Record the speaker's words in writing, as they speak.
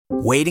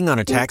Waiting on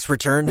a tax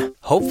return?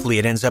 Hopefully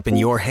it ends up in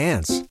your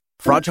hands.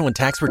 Fraudulent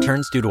tax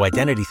returns due to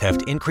identity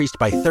theft increased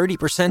by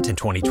 30% in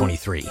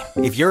 2023.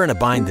 If you're in a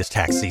bind this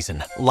tax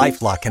season,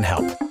 LifeLock can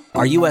help.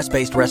 Our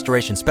U.S.-based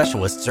restoration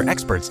specialists are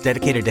experts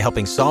dedicated to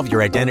helping solve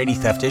your identity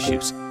theft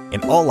issues.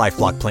 And all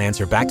LifeLock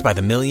plans are backed by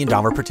the $1 Million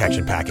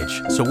Protection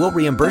Package. So we'll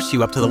reimburse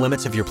you up to the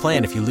limits of your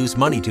plan if you lose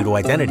money due to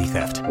identity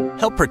theft.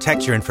 Help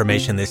protect your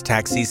information this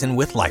tax season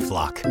with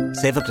LifeLock.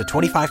 Save up to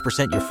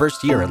 25% your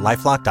first year at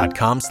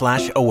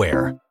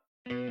LifeLock.com/aware.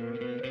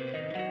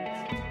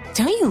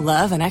 Don't you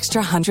love an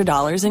extra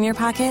 $100 in your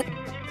pocket?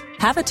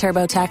 Have a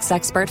TurboTax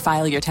expert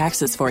file your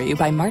taxes for you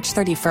by March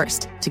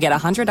 31st to get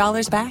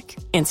 $100 back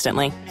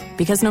instantly.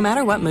 Because no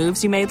matter what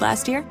moves you made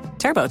last year,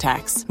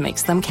 TurboTax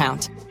makes them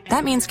count.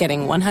 That means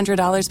getting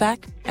 $100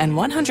 back and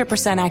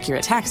 100%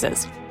 accurate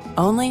taxes,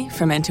 only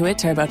from Intuit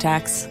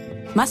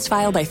TurboTax. Must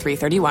file by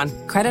 3/31.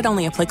 Credit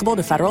only applicable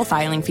to federal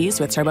filing fees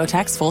with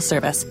TurboTax full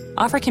service.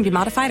 Offer can be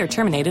modified or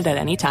terminated at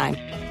any time.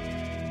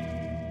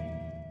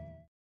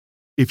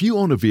 If you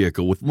own a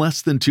vehicle with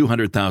less than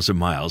 200,000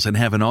 miles and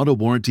have an auto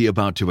warranty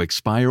about to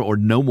expire or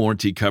no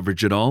warranty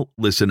coverage at all,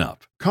 listen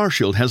up.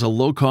 CarShield has a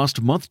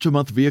low-cost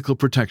month-to-month vehicle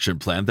protection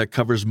plan that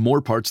covers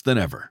more parts than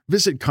ever.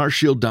 Visit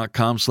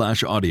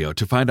carshield.com/audio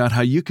to find out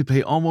how you could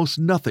pay almost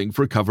nothing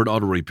for covered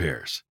auto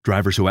repairs.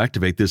 Drivers who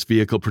activate this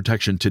vehicle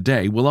protection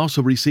today will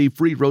also receive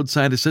free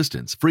roadside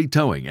assistance, free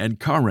towing, and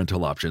car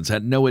rental options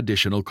at no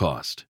additional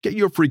cost. Get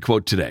your free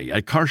quote today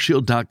at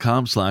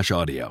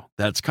carshield.com/audio.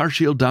 That's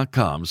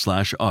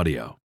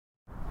carshield.com/audio.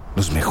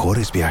 Los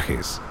mejores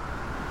viajes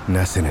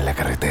nacen en la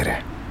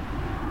carretera,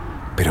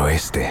 pero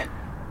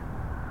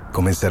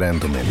comenzará en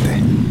tu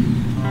mente.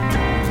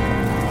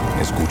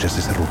 ¿Escuchas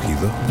ese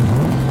rugido?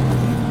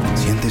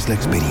 ¿Sientes la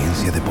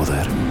experiencia de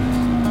poder?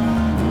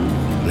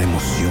 ¿La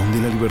emoción de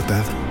la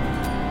libertad?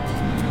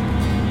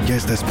 Ya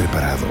estás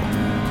preparado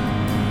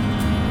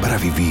para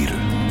vivir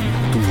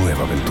tu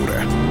nueva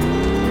aventura.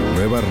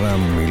 Nueva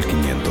Ram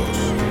 1500.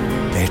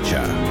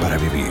 Hecha para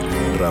vivir.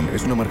 Ram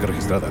es una marca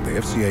registrada de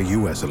FCA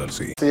US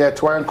LLC. Yeah,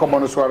 twan come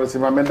on so arisi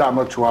ma menda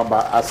am to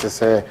aba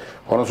asese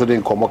ono so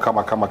den komo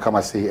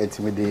kama say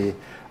etimi de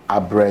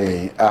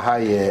abrain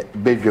ahaye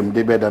bedwam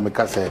de beda me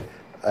ka say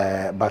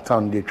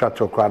baton de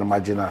twato kra na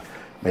magina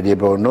me de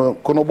bro no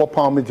kono bo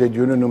pound me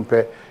jeju no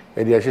numpe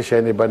e de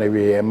hyehyɛ ne ba na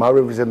we e ma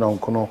revisit no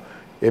kono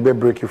e be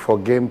break for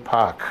game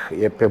park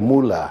ye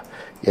pemula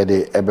ye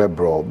de ebe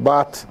bro.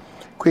 But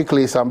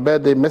quickly, some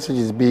birthday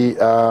messages be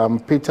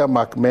Peter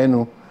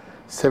McMenu,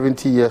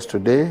 70 years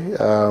today.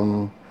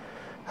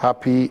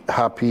 Happy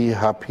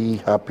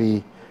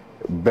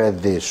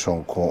birthday,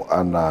 Sonko.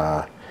 And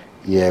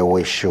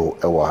wish you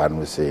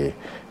we say,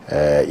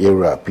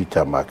 Era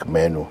Peter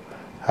McMenu,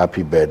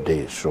 happy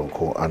birthday,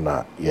 Sonko. And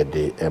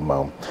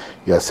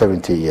you are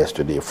 70 years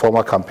today.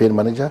 Former campaign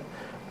manager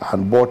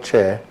and board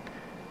chair,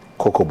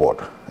 Cocoa Board,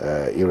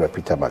 Era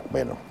Peter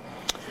McMenu.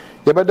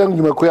 Yabadang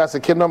Jumakuya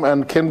Kingdom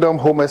and Kingdom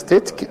Home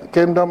Estate,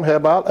 Kingdom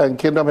Herbal and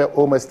Kingdom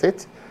Home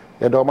Estate.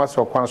 Yadoma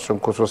so Kwanson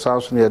Koso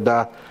Samson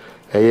Yada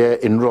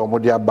in Rome,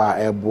 Modia Ba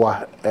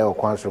Eboa, El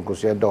Kwanson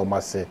Kosia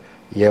Doma se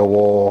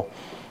Yewo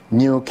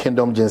New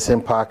Kingdom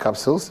Ginseng Power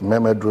Capsules,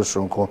 Meme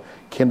Drusunko,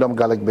 Kingdom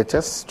Garlic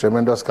Bitters,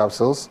 Tremendous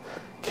Capsules,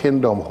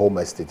 Kingdom Home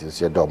Estate is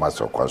Yadoma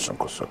so Kwanson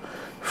Koso.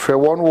 For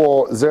 1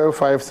 war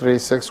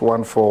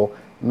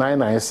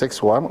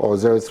 0536149961 or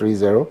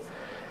 030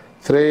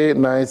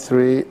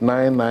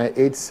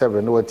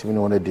 3939987 what you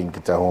want to think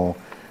it home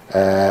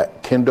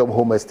Kingdom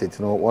Home Estate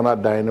no one are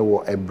dying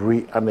or a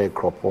brie and a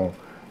cropon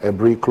a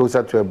brie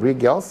closer to a brie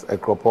girls a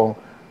cropon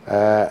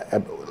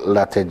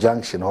latte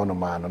junction on a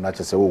man and not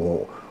just say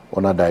oh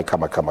one are die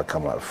come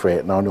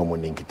free now no one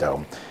think it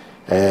home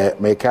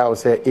make out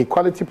say a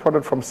quality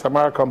product from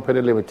Samara Company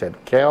Limited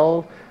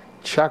Kel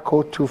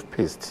Charcoal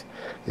Toothpaste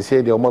you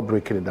say they are more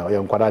breaking it down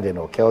you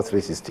know Kel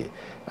 360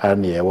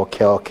 and yeah what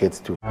Kel Kids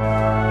too.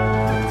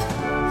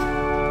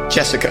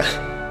 Jessica,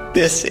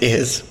 this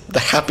is the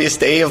happiest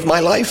day of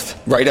my life.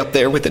 Right up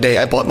there with the day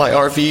I bought my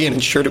RV and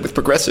insured it with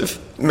Progressive.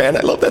 Man,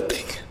 I love that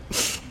thing.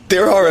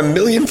 There are a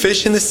million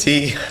fish in the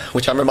sea,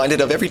 which I'm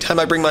reminded of every time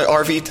I bring my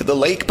RV to the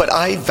lake, but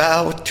I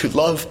vow to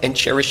love and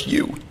cherish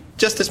you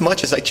just as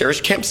much as I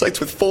cherish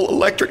campsites with full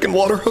electric and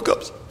water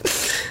hookups.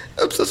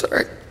 I'm so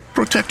sorry.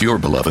 Protect your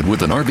beloved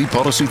with an RV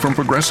policy from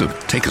Progressive.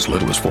 Take as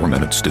little as 4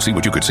 minutes to see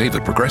what you could save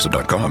at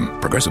Progressive.com.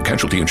 Progressive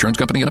Casualty Insurance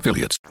Company and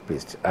Affiliates.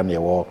 And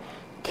your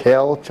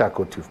Kel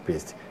Charcoal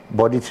Toothpaste,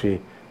 Body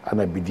Tree,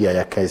 and a Bidia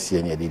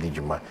Yakasi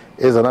Juma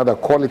is another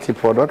quality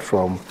product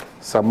from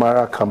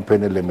Samara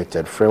Company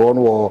Limited. For 1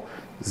 war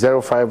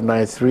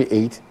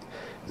 05938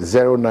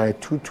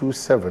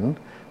 09227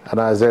 and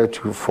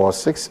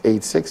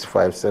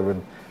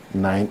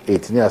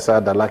 0246865798. Near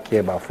Sada Lucky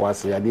about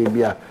Fwasi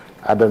Adibia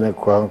Adane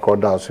Kwan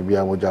Koda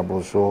Subia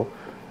Mojaboso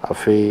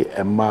Afe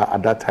Emma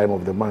at that time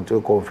of the month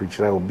to come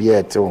feature will be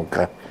a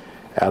tonka.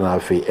 And I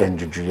feel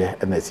enjoy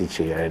and I see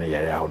chair and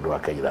area how do I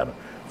get that?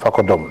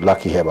 Fakodom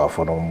lucky here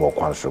for no more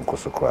constant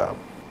Kosukra.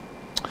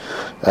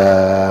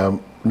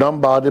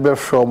 Number the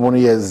from 1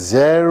 year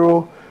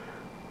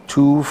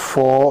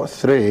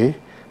 0243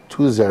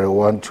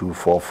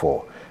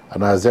 201244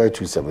 and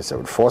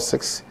 0277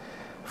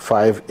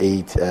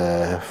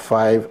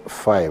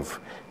 465855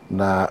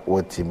 na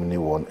watimni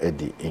won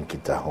edi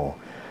inkita ho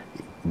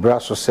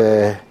braso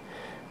se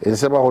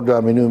ensema hodo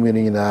amenu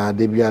mini na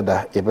de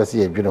biada e pese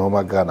ye dwene ho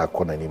maga na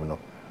kona nim no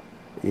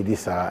edi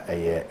sa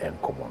eye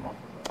enkomo no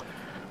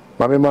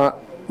mamema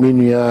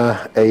minua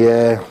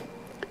eye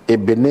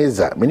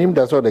Ebenezer minim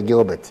da so the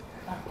Gilbert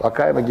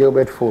wakai ma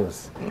Gilbert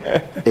phones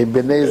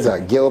Ebenezer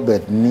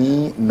Gilbert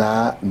ni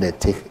na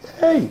nete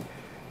hey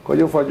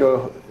kojo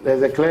fojo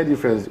there's a clear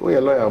difference we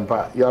a lawyer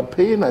mpa you are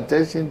paying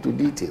attention to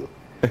detail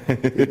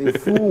the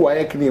full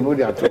work name no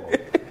dey at all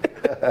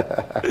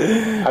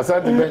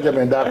asante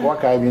Benjamin da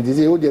wakai mi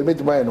say o dey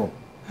meet my no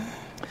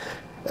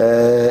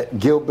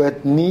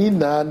Gilbert ni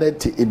na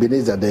nete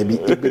Ebenezer Debbie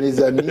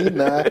Ebenezer ni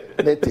na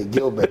nete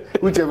Gilbert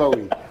whichever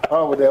way.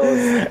 Oh, there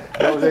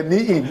was a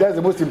knee in. That's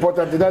the most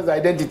important thing. That's the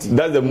identity.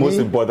 That's the most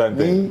important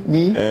thing.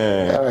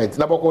 All right.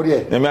 Naboko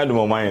here.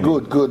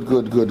 Good.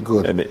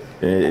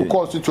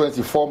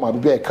 Constituency former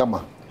be a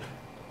kama.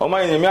 Oh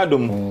my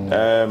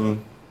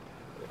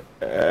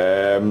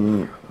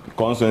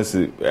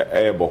constituency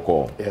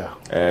boko.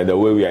 Yeah. The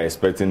way we are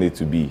expecting it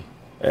to be.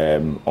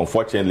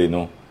 Unfortunately,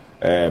 no.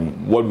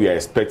 What we are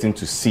expecting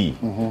to see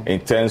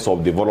in terms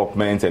of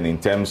development and in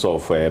terms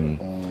of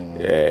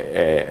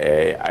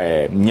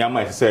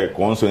Nyama say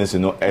constituency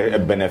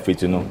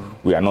benefit,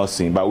 we are not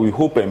seeing, but we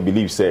hope and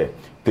believe say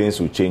things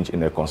will change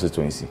in the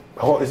constituency.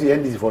 Oh, is the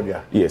NDC for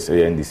there? Yes, the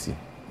NDC.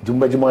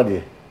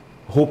 Jumba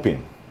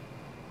hoping.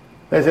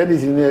 Let's say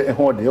this in a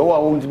holiday. Oh, I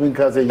won't mean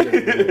because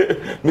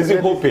Mr.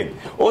 Hoping.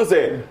 On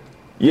say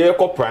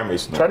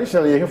primaries.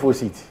 Traditionally, you for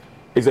seat.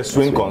 It's a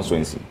swing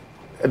constituency.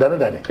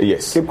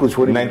 Yes.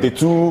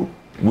 92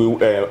 we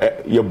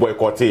you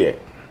boycott here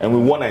and we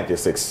won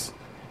 96.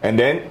 And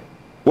then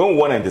when we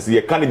won 96,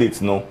 the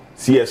candidates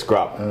CS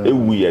scrap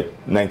we at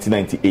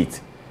 1998.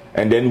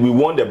 And then we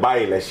won the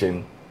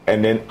by-election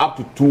and then up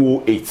to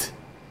 208.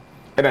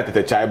 And I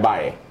Tete Chai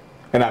by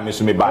and I miss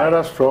me by.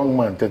 Another strong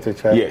man, Tete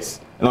Chai. Yes.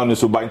 And I'm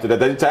so by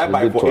Tete Chai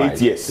by for 8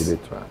 years.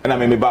 And I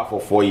made me back for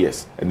 4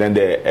 years. And then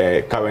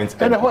the current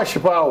and what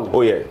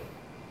oh yeah.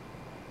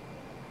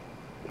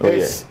 Oh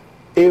yes.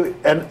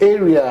 An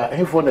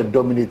area for the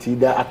dominating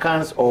the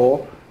accounts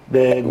or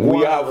the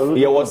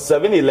there was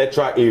 7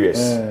 electoral areas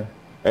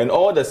and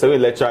all the 7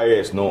 electoral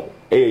areas are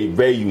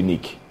very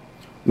unique.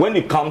 When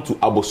it comes to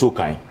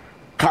Abosokai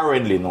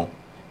currently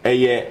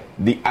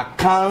the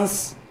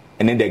accounts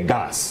and then the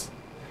guns.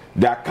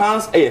 The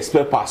accounts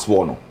spare pass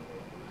one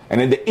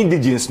and then the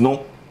indigenous and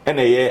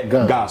the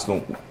guns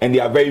and they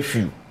are very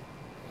few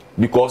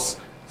because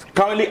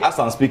currently as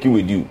I'm speaking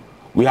with you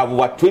we have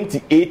over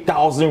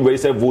 28,000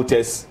 registered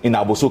voters in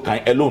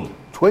Abosokan alone.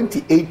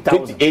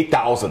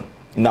 28,000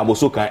 in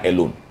Abosokan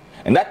alone.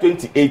 And that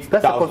 28,000.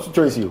 That's a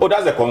constituency. Oh,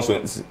 that's a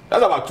constituency.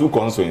 That's about 2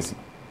 constituencies.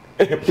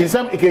 In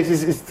some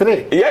cases, it's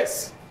 3.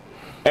 Yes.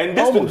 And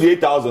this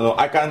 28,000,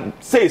 I can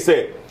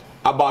say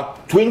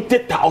about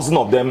 20,000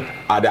 of them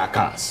are the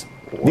accounts.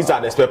 Wow. These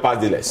are the spare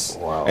parts dealers.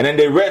 Wow. And then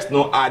the rest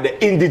are the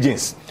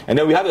indigens. And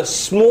then we have a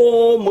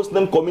small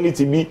Muslim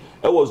community.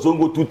 It was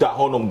Zongo Tuta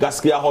Honum,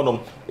 Gaskia Honum.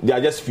 They are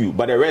just few,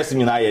 but the rest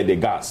are the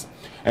gas.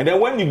 And then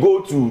when you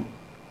go to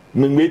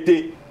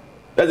Mimete,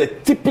 that's a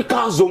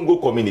typical Zongo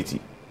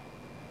community.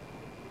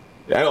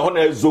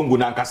 Zongo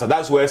Nankasa,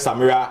 that's where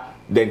Samira,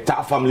 the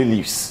entire family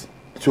lives.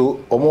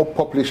 So, more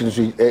population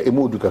is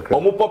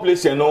more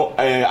population,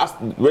 as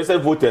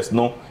registered voters,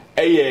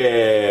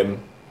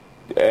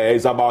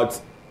 it's about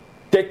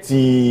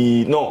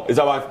 30. No, it's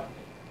about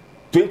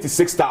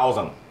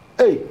 26,000.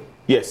 Hey,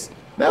 yes.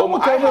 Now,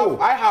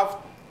 I have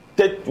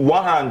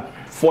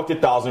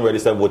 140,000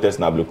 registered voters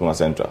in Ablekuma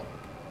Central.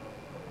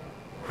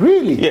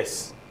 Really?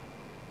 Yes.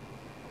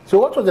 So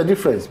what was the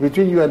difference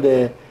between you and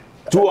the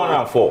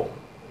 204?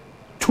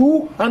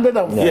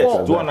 204.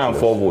 Yes,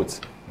 204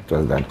 votes. It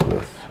was that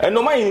close. And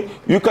normally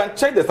you can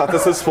check the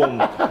statistics from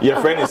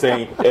your friend is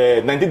saying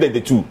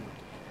 1932.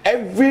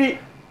 Every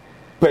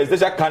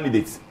presidential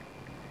candidate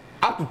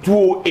up to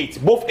 208,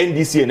 both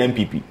NDC and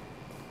MPP.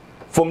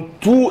 From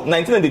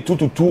 1992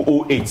 to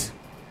 208,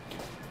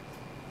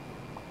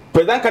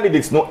 president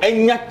candidates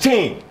any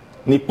change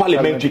ni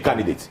parliamentary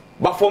candidate.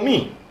 But for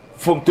me,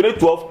 from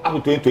 2012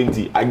 up to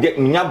 2020, I get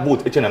Nya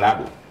vote and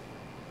Addo.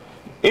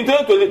 In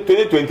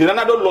 2020,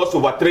 Addo lost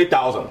over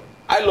 3,000.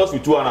 I lost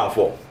with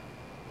 204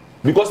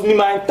 because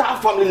my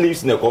entire family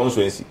lives in the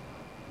constituency.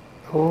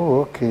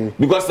 Oh, okay.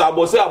 Because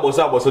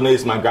Abose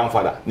is my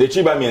grandfather. The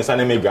Chiba me and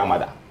Sane my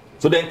grandmother.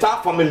 So the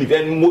entire family lives,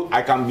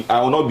 and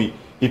I will not be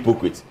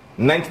hypocrite.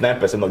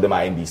 99% of them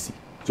are NDC.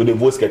 So the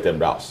votes get them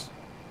browse.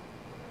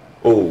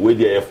 Oh, wait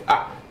there.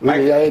 My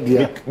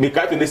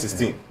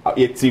 2016.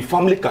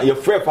 Your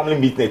friend family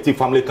meeting, a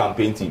family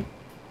campaign team.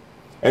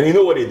 And you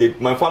know what they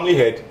did? My family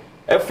had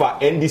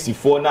NDC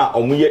for now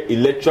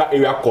electoral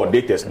area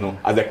coordinators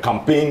as the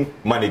campaign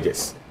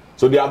managers.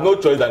 So they have no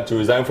choice than to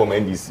resign from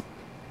NDC.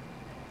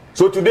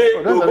 So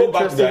today they'll go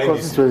back to the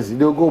NDC.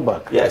 They'll go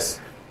back. Yes.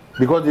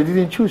 Because they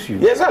didn't choose you.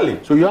 Yes, Ali.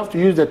 So you have to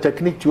use the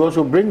technique to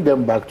also bring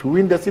them back to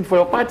win the seat for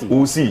your party.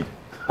 We'll see.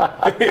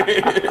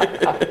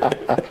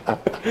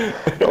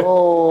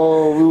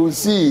 Oh, we will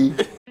see.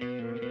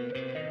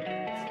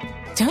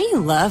 Don't you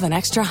love an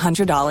extra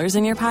 $100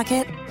 in your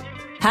pocket?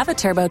 Have a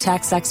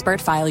TurboTax expert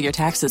file your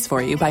taxes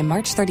for you by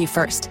March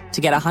 31st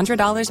to get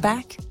 $100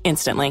 back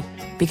instantly.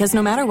 Because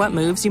no matter what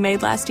moves you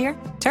made last year,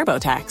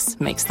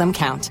 TurboTax makes them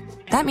count.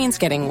 That means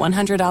getting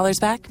 $100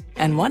 back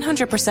and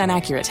 100%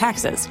 accurate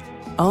taxes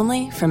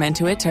only from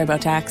Intuit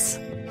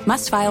TurboTax.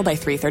 Must file by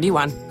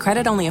 3/31.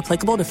 Credit only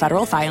applicable to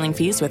federal filing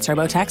fees with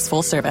TurboTax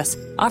full service.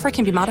 Offer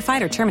can be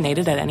modified or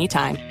terminated at any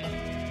time.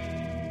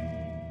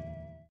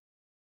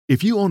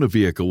 If you own a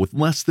vehicle with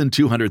less than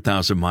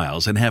 200,000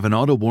 miles and have an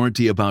auto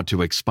warranty about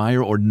to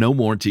expire or no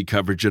warranty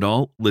coverage at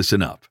all,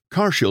 listen up.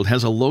 CarShield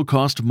has a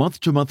low-cost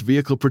month-to-month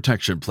vehicle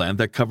protection plan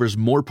that covers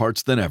more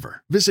parts than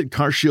ever. Visit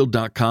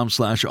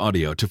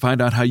carshield.com/audio to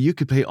find out how you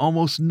could pay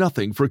almost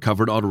nothing for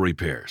covered auto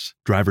repairs.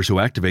 Drivers who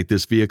activate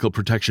this vehicle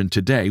protection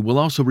today will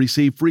also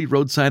receive free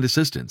roadside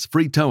assistance,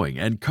 free towing,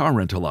 and car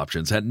rental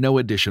options at no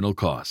additional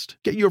cost.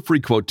 Get your free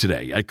quote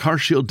today at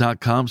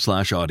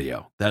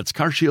carshield.com/audio. That's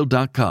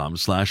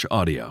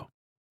carshield.com/audio.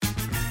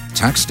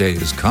 Tax day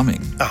is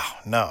coming. Oh,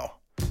 no.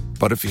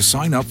 But if you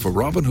sign up for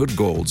Robinhood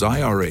Gold's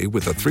IRA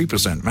with a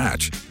 3%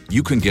 match,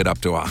 you can get up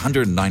to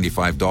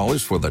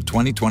 $195 for the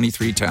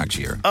 2023 tax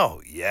year.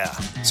 Oh, yeah.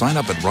 Sign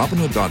up at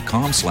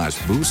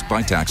Robinhood.com/boost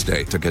by tax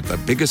day to get the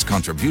biggest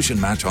contribution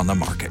match on the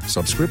market.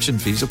 Subscription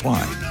fees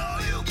apply.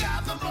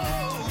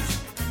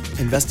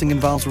 Investing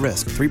involves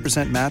risk.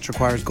 3% match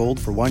requires gold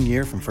for 1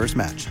 year from first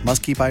match.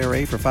 Must keep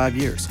IRA for 5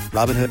 years.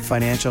 Robinhood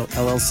Financial,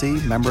 LLC,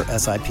 member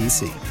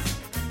SIPC.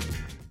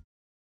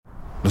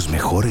 Los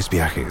mejores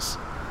viajes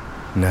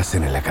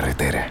nacen en la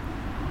carretera,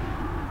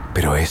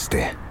 pero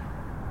este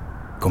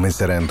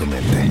comenzará en tu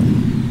mente.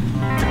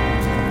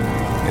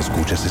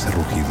 ¿Escuchas ese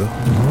rugido?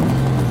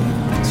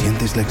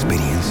 ¿Sientes la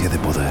experiencia de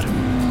poder?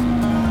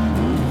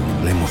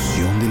 ¿La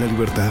emoción de la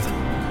libertad?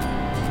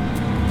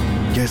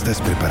 Ya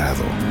estás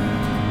preparado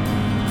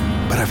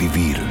para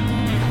vivir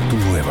tu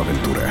nueva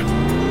aventura.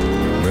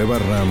 Nueva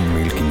RAM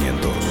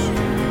 1500.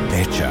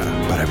 Hecha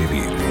para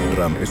vivir.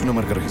 RAM es una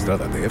marca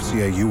registrada de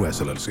FCI US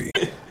LLC.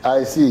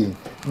 I see.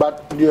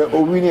 But the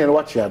opinion,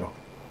 what you know?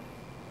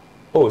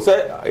 Oh,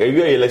 sir, if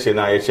you're election,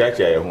 I check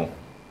your home.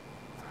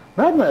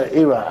 Nana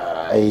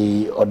era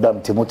a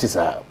Odam Timothy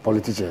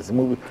politicians.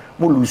 Anyway,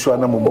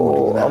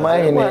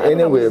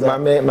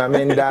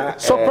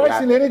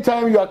 surprising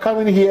anytime you are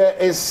coming here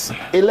is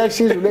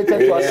elections related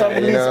to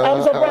assemblies.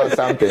 I'm surprised.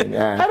 Something.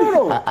 I don't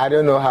know. I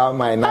don't know how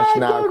my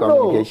national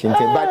communication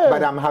team,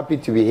 but I'm happy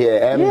to be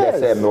here.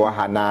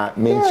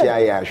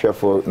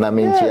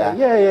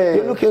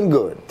 You're looking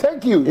good.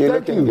 Thank you. You're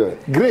looking good.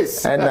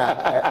 Grace. And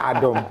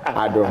Addo.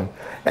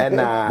 And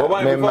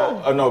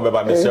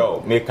Baba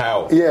Michelle,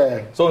 Mikhail. Yeah.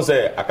 So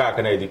say I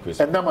can't edit Chris.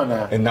 And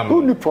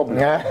who the problem?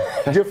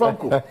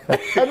 Jefanko.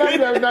 And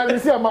I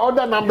see my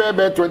other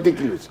number 20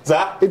 kilos.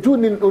 Sir, it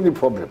wouldn't only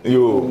problem.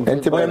 You.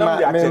 And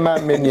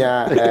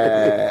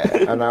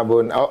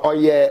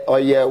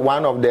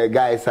one of the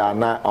guys are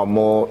not on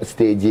more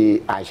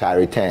stage. I shall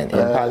return in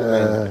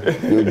Parliament.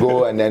 You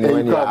go and then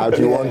when you're out,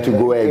 you want to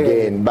go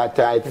again. But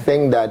I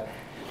think that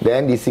the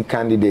NDC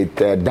candidate,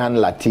 Dan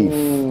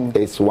Latif,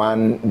 is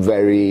one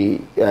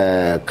very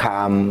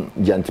calm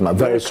gentleman,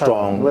 very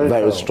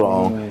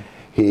strong.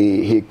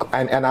 He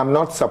and I'm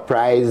not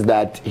surprised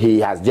that he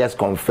has just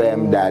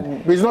confirmed that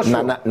he's not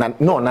sure.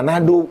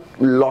 Nanado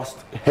lost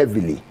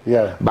heavily,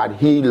 but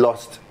he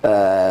lost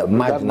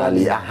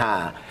marginally.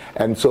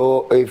 And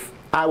so if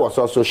I was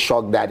also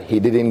shocked that he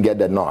didn't get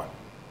the nod.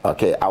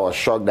 Okay, I was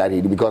shocked that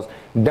because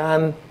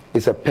Dan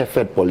is a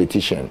perfect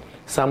politician.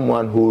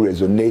 Someone who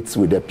resonates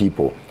with the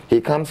people.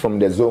 He comes from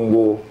the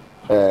Zongo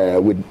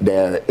with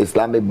the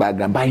Islamic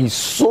background, but he's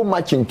so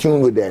much in tune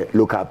with the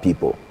local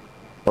people.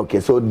 Okay,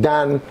 so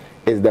Dan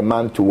is the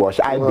man to watch.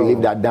 I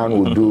believe that Dan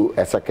will do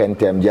a second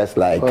term just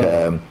like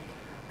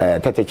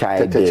Tete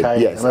Chai did.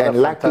 Yes,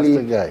 and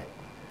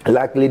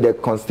luckily the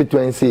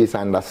constituency is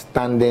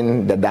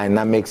understanding the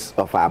dynamics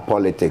of our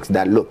politics.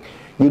 That look,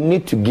 you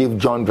need to give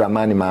John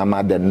Dramani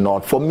Mahama the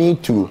nod for me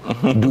to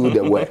do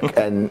the work,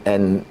 and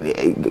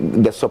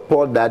the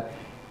support that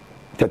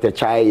Tete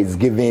Chai is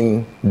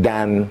giving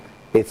Dan,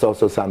 it's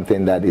also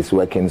something that is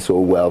working so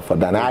well for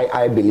Dan.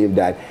 I believe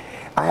that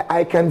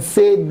I can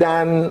say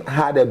Dan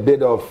had a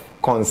bit of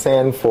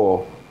concern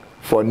for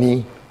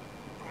me,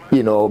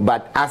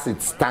 but as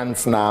it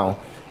stands now,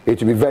 it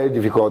will be very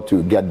difficult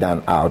to get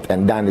Dan out,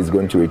 and Dan is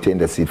going to retain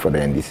the seat for the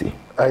NDC.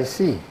 I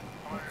see.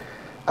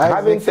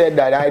 Having said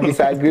that, I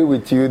disagree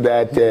with you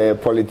that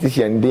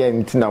politicians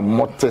didn't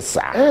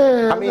motesa.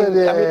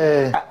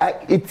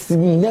 It's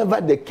never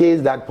the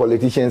case that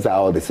politicians are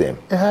all the same.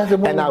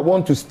 And I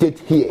want to state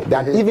here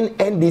that even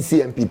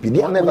NDC and PP,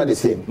 they are never the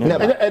same.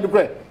 Never.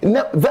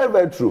 Very,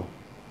 very true.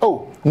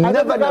 Oh,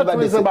 never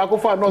the same.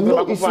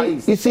 No,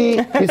 you see,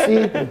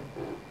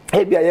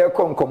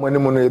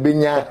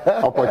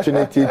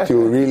 opportunity to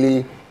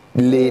really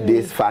lay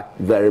this fact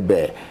very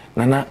bare.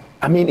 Nana,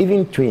 I mean,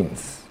 even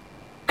twins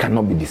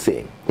cannot be the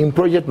same. In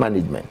project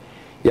management,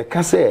 you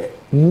can say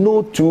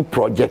no two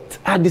projects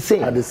are the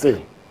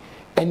same.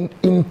 And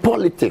in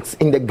politics,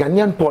 in the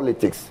Ghanaian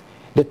politics,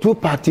 the two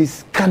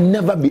parties can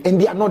never be, and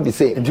they are not the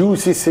same. Do you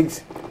see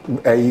 6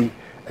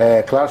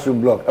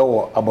 classroom block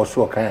or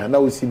Abosu Kaya?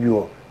 Now we see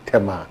you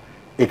Tema.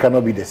 It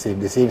cannot be the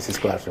same 6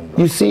 classroom block.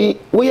 You see,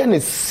 we are the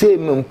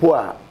same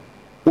Mpoa.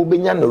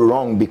 Ubinyan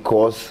wrong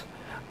because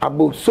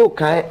Abosu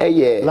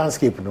Kaya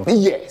landscape, no?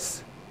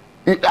 Yes.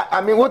 I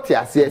mean, what you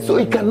are saying, so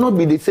it cannot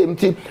be the same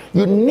thing.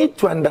 You need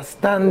to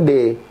understand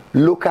the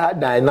local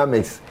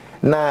dynamics.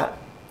 Now,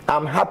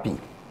 I'm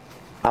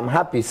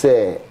happy,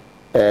 say,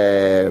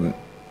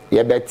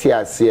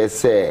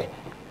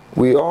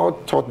 we all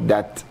thought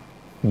that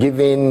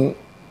given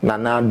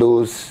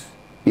Nanado's,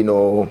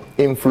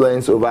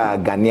 influence over our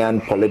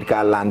Ghanaian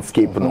political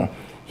landscape,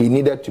 he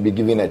needed to be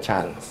given a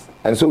chance.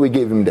 And so we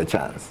gave him the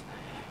chance.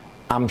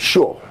 I'm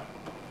sure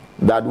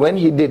that when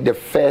he did the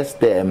first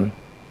term,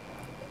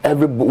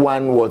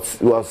 everyone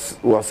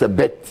was a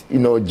bit,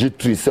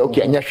 jittery. So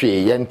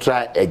okay,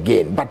 try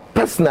again. But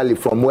personally,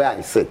 from where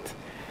I sit,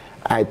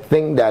 I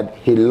think that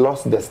he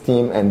lost the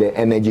steam and the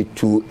energy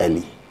too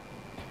early.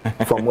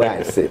 From where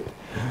I sit,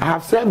 I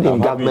have served in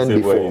government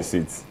before.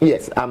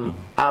 Yes,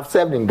 I've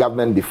served in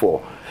government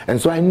before, and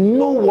so I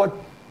know what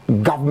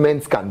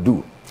governments can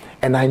do,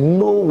 and I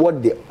know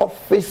what the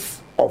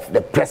office of the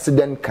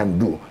president can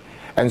do.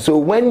 And so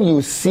when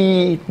you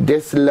see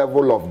this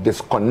level of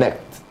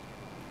disconnect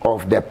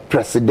of the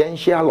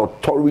presidential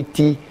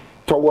authority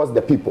towards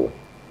the people,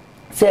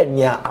 say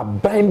nia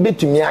aban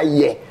betumi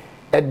aye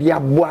e dia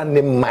boa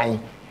ne man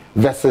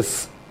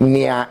versus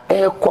nia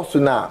e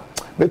kosuna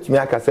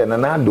betumi aka say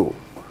Nanado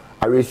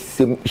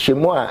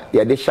areshimo a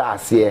ye de sha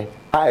ase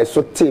a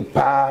so te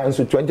pa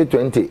nso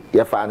 2020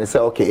 ye fa ne say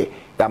okay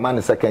ya man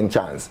a second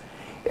chance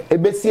e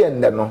besi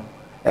ende no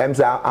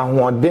emsa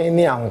ahoden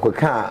ni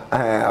ahokoka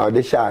o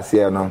de sha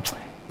ase no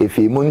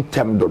efi mu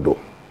ntem dodo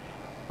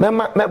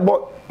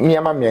mebo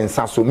Niama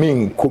miensa so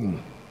minkum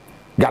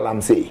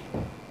galamsey.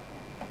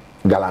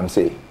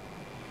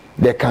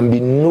 There can be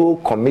no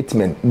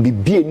commitment.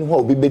 Bibi enu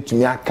ho bibe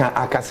tumi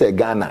aka say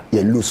Ghana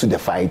you lose the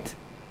fight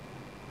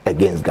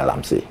against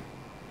galamsey.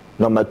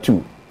 Number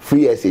 2,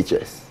 free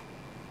SHS.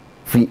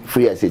 Free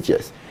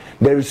SHS.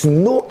 There is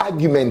no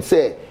argument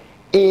say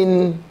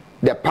in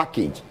the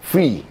package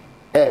free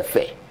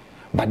airfare,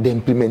 but the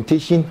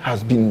implementation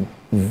has been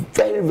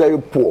very, very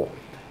poor.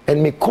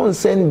 And my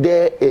concern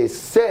there is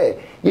say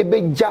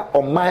yebeja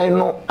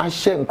omaino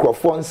ahye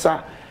nkrofo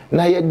nsa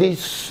na ye de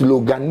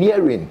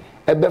sloganeering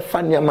ebe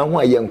fa niama ho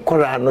aye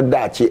nkora no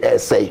dachi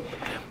essay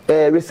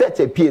research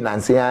apie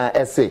nanse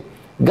essay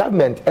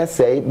government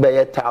essay be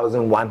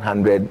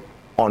 1100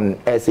 on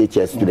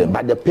SHS students,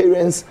 but the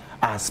parents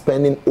are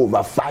spending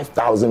over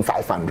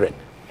 5,500,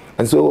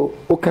 and so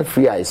okay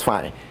free is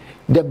fine.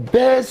 The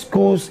best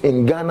schools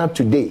in Ghana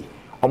today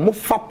omo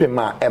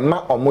fapema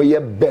ema omo ye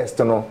best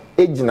no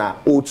ejina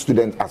old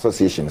student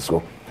association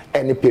so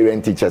any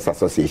parent teachers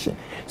association.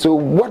 So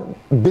what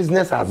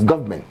business has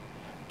government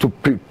to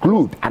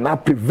preclude and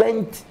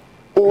prevent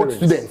old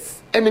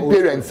students? Any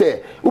parents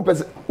say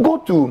go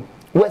to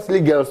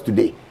Wesley Girls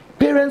today.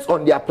 Parents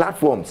on their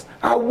platforms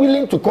are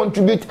willing to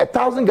contribute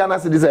 1,000 Ghana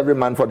cedis every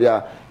month for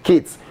their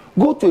kids.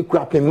 Go to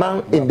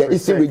Ekrapiman in the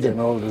eastern region.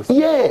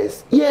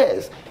 Yes.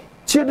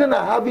 Children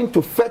are having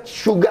to fetch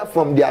sugar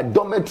from their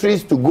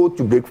dormitories to go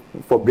to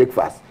for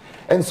breakfast.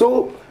 And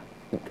so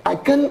I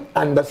can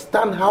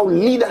understand how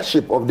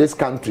leadership of this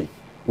country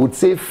would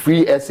say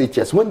free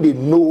SHS when they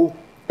know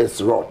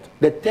it's rot.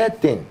 The third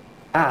thing,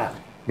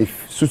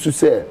 if Susu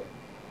say,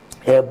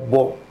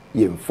 Ebo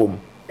Yemfum,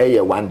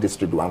 one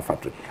district, one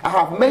factory. I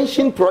have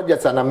mentioned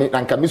projects and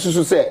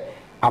Kamisusu say,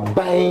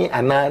 Abai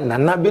and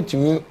Nanabe to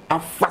me, a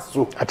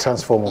faso. A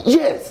transformer.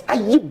 Yes,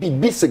 I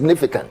be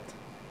significant.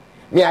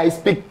 May I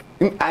speak?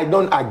 I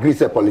don't agree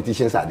that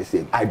politicians are the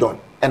same. I don't.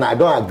 And I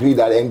don't agree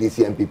that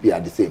NDC and PP are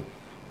the same.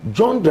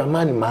 John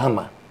Dramani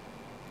Mahama,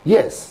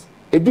 yes.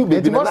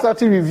 It must start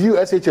to review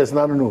SHS,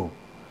 I don't know.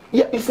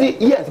 Yeah, you see,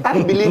 yes,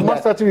 I believe it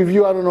must start to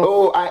review, I don't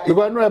know.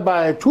 Because I know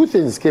about 2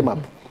 things came up.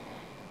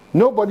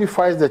 Nobody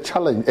fights the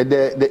challenge,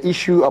 the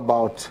issue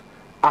about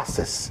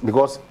access,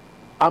 because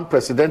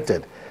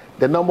unprecedented.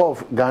 The number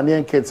of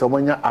Ghanaian kids,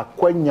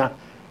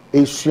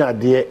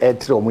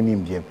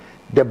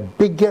 the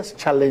biggest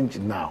challenge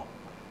now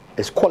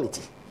is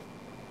quality.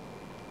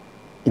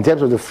 In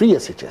terms of the free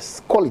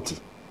SHS, quality.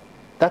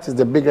 That is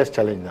the biggest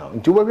challenge now.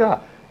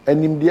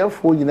 And in the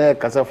phones,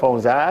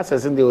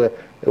 accessing there were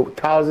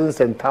thousands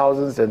and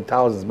thousands and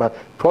thousands, but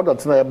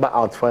products never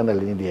out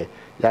finally in there.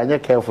 You're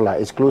not careful,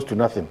 it's close to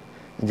nothing.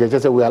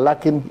 Just say we are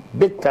lacking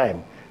big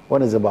time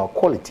when it's about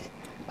quality.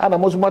 And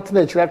I'm also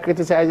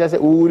criticize, I just say,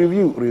 we will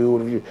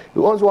review.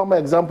 You also want my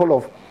example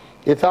of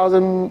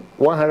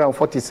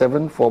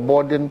 1,147 for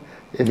boarding,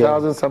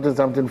 1,000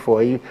 something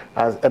for you,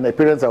 and the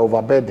parents are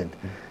overburdened.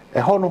 I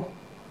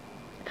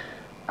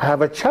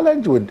have a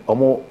challenge with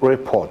Omo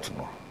report,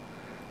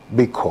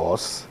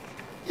 because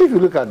if you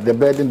look at the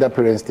burden that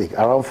parents take,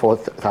 around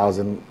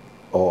 4,000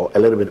 or a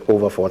little bit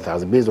over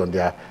 4,000 based on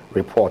their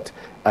report.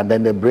 And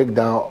then the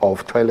breakdown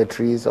of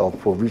toiletries, of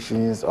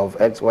provisions, of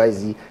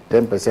XYZ,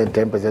 10%,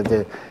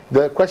 10%.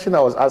 The question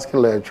I was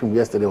asking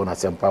yesterday on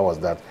Asempa was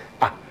that,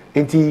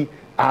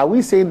 are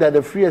we saying that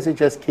the free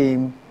SHS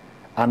came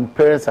and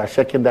parents are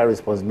shaking that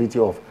responsibility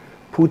of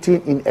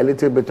putting in a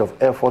little bit of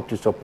effort to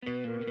support?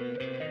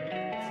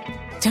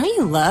 Don't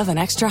you love an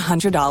extra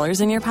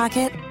 $100 in your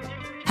pocket?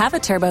 Have a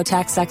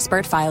TurboTax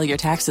expert file your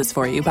taxes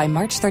for you by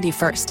March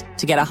 31st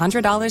to get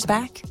 $100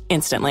 back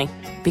instantly.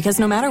 Because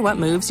no matter what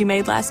moves you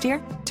made last year,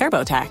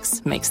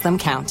 TurboTax makes them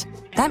count.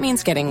 That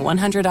means getting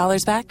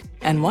 $100 back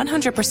and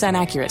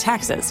 100% accurate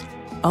taxes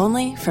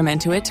only from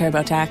Intuit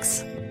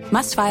TurboTax.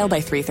 Must file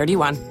by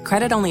 3/31.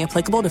 Credit only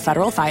applicable to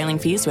federal filing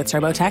fees with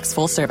TurboTax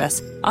full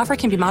service. Offer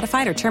can be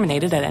modified or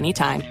terminated at any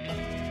time.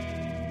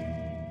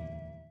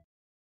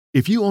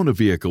 If you own a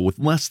vehicle with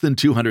less than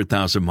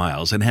 200,000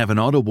 miles and have an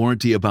auto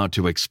warranty about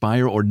to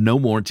expire or no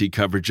warranty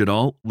coverage at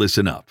all,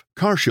 listen up.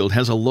 CarShield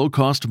has a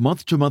low-cost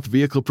month-to-month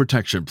vehicle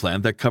protection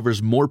plan that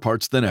covers more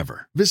parts than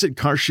ever. Visit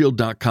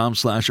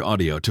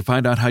carshield.com/audio to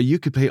find out how you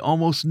could pay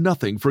almost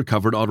nothing for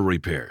covered auto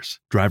repairs.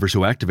 Drivers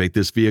who activate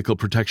this vehicle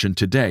protection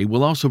today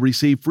will also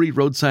receive free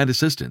roadside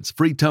assistance,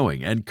 free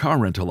towing, and car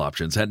rental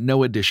options at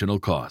no additional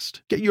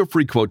cost. Get your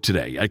free quote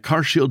today at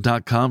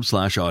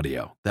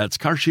carshield.com/audio. That's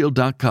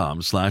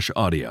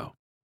carshield.com/audio.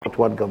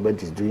 What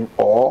government is doing,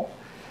 or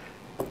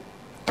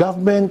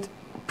government,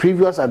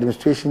 previous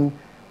administration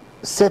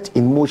set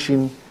in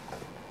motion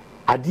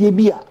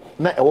adebia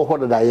na ewo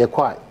hodo da ye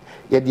kwa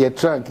ye de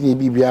trunk ye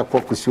bibia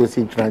kokusi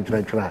osi tran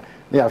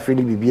na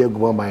afili bibia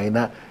guma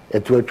na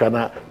etu atwa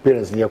na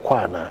parents ye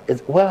kwa na.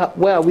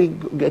 Where are we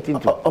getting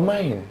to?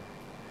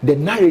 The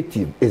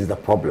narrative is the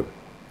problem.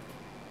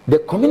 The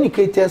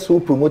communicators who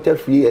promoted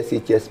free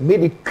SHS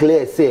made it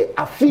clear, say,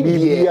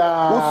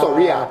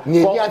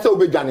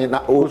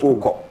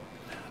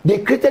 they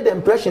created the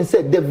impression,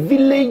 said the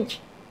village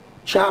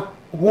chap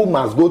who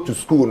must go to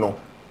school, no,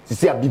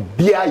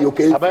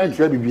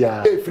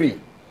 free.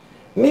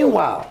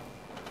 Meanwhile,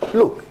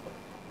 look,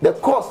 the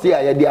cost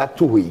here, they are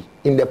two-way.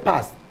 In the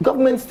past,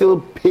 government still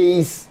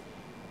pays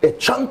a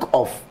chunk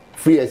of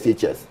free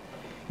SHS.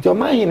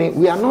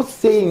 We are not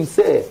saying,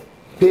 say,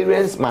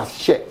 parents must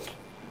check.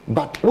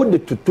 But with the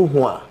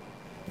tutuhua,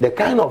 the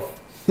kind of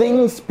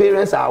things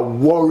parents are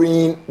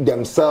worrying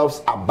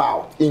themselves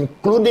about,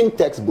 including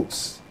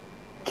textbooks,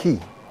 key,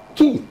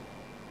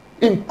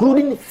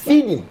 including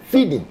feeding.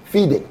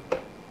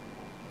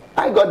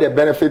 I got the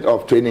benefit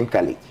of training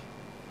college.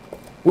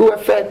 We were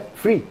fed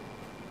free.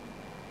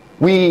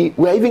 We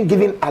were even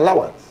given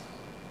allowance.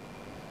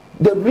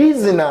 The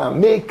reason I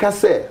make us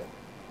say,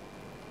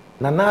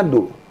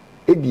 Nanado,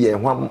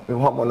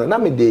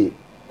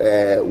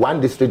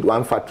 one district,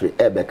 one factory,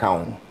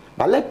 count.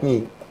 But let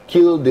me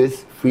kill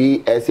this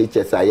free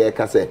SHS.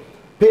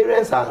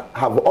 Parents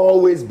have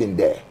always been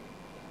there.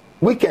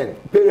 Parent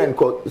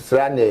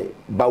Srane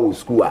Bawu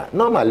school.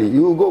 Normally,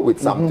 you go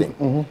with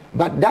something.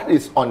 But that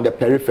is on the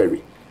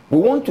periphery. We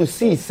want to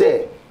see,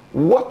 say,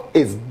 what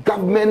is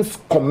government's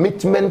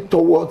commitment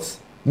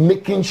towards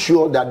making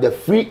sure that the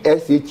free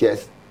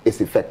SHS is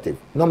effective.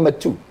 Number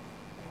two,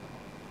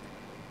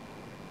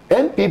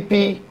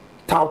 MPP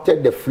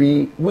touted the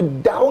free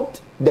without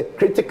the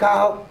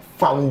critical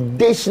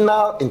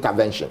foundational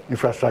intervention.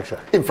 Infrastructure.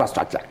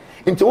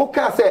 Into what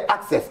can I say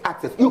access.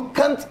 You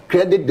can't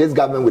credit this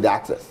government with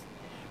access.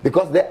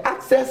 Because the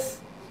access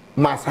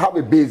must have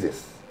a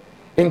basis.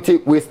 Until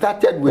we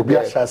started with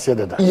one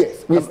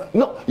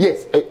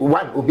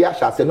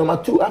Obiasha said. Number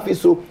two,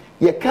 so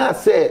you can't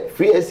say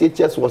free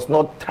SHS was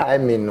not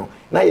timing. No.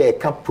 Now you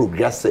can't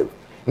progressive.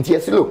 Until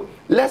you say, look,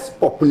 let's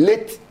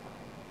populate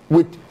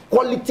with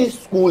quality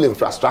school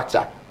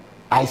infrastructure,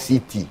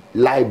 ICT,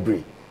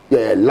 library,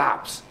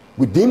 labs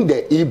within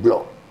the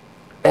E-block.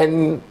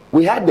 And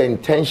we had the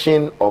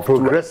intention of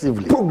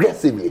progressively.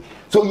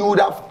 So you would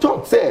have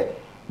thought, say,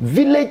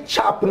 village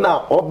chap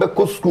now or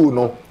beko school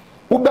no,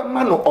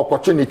 ubemano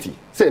opportunity.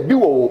 Say,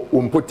 biwo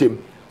umpotem.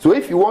 So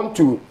if you want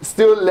to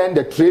still learn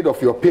the trade of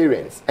your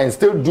parents and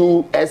still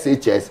do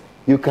SHS,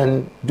 you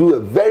can do a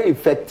very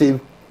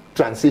effective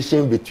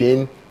transition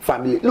between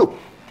family. Look,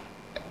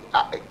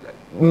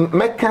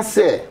 Mecca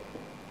say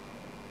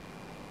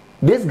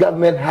this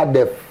government had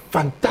the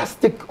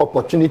fantastic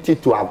opportunity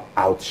to have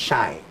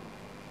outshine.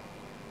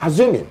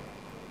 Assuming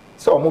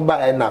so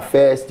mobile in the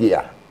first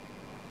year,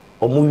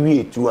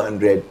 we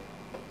 200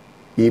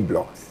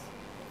 E-blocks.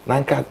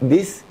 Now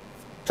this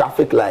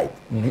traffic light,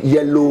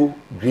 yellow,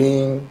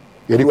 green,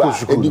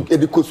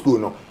 educo school,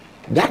 no.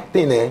 That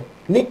thing,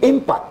 the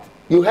impact.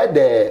 You had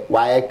the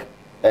WAEC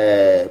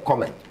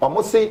comment.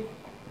 Almost say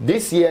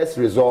this year's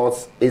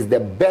results is the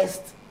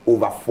best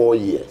over 4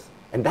 years,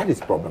 and that is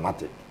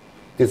problematic.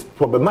 It's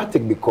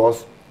problematic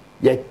because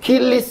the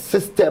Achilles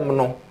system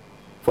no,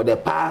 for the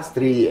past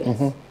 3 years.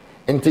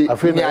 Finding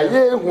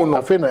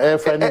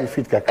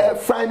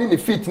the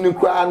fit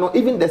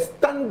even the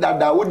standard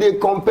that would they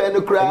compare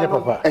the crowd.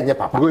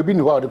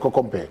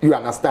 You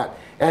understand?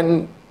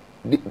 And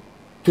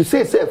to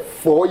say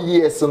 4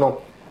 years,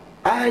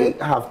 I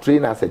have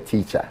trained as a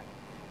teacher,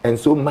 and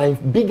so my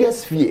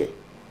biggest fear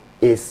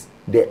is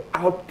the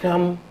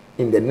outcome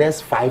in the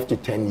next 5 to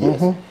 10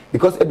 years.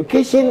 Because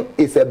education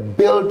is a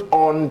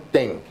build-on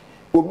thing.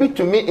 Will be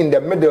to me in the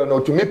middle,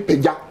 or to me,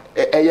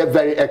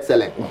 very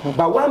excellent.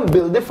 But one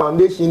build the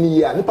foundation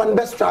here, the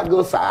best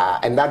struggles are,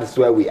 and that is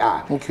where we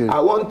are. I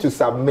want to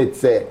submit,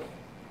 say,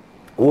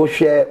 we'll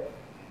share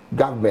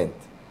government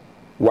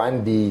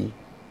 1D,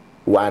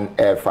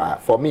 1FR.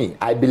 For me,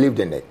 I believed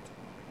in it.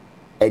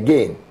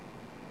 Again,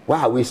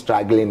 why are we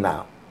struggling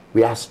now?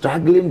 We are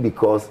struggling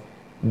because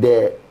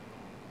the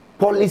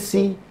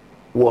policy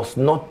was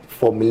not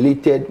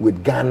formulated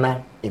with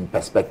Ghana in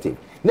perspective.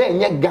 Na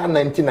Ghana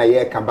intina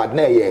ye but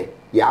na ye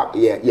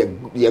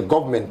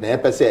government na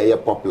pese ye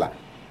popular.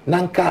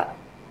 Nanka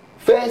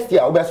first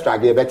year obe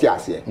struggle beti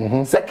ase.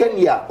 Second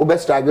year obe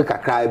struggle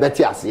kakra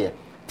beti ase.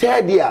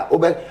 Third year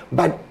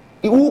but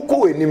who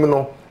ko enim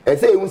no e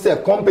say you say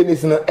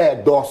companies no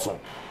dorsum.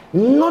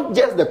 Not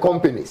just the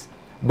companies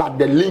but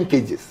the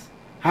linkages.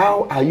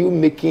 How are you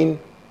making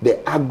the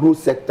agro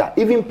sector,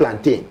 even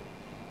plantain?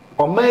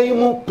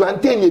 Omaymu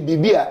plantain ye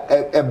bibia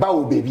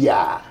bawo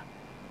bibia.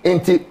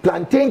 Enti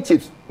plantain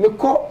chips, me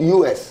call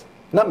US,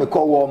 now me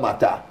call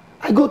Walmart.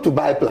 I go to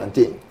buy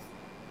plantain.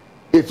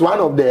 It's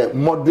one of the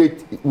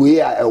moderate we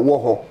are a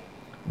war.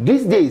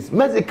 These days,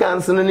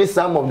 Mexicans and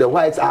some of the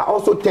whites are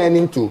also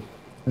turning to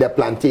the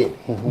plantain.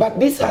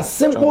 But these are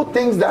simple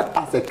things that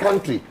as a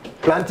country,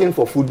 planting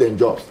for food and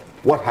jobs,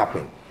 what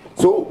happened?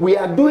 So we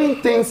are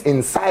doing things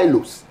in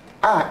silos,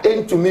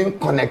 aim to mean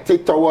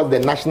connected towards the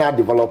national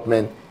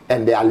development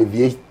and the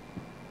alleviation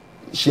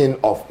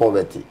of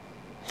poverty.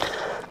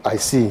 I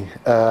see.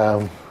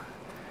 National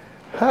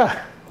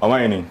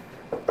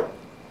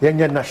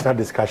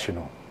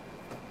discussion.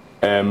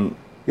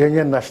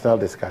 National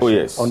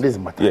discussion on this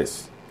matter.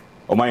 Yes.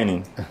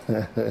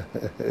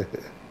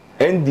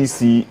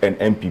 NDC and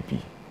MPP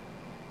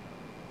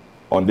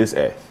on this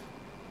earth,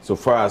 so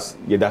far as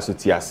Yedasu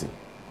Tiasi,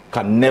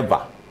 can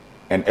never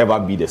and ever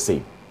be the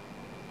same.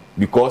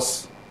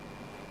 Because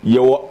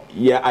your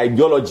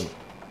ideology,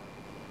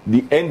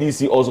 the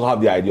NDC also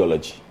have the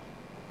ideology.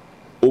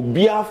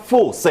 Obia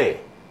fo say,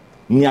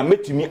 Niame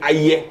to me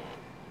aye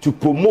to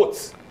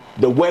promote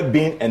the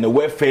well-being and the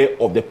welfare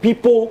of the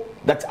people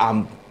that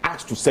I'm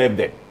asked to serve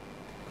them.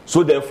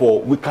 So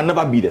therefore, we can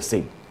never be the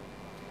same.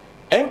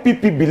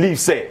 MPP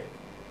believes say,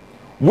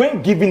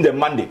 when given the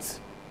mandate,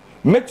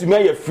 make to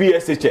me a free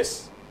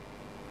SHS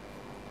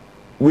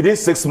within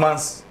 6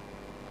 months,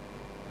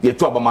 you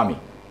to Abamami.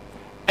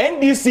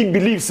 NDC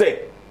believes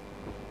say,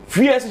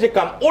 free SHS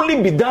can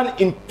only be done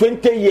in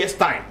 20 years'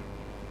 time.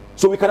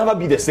 So we can never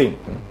be the same.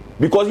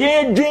 Because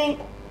you're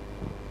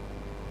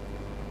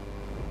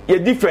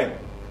different.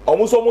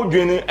 Almost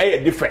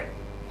different.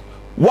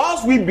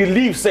 Whilst we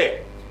believe,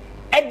 say,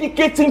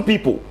 educating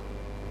people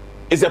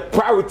is a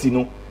priority,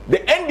 no? The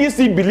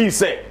NDC believes,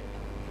 say,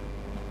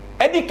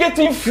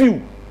 educating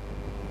few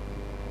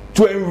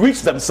to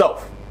enrich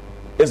themselves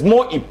is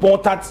more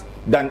important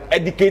than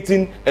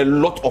educating a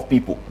lot of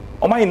people.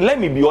 Let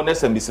me be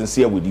honest and be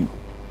sincere with you.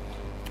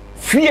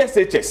 Free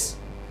SHS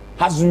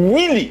has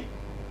really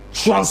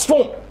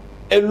transformed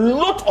a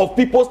lot of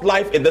people's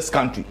life in this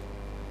country.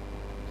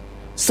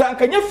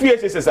 Sanka nye free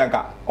SHS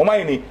sanka.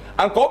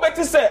 Anka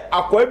obeti say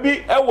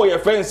akwabi ewo your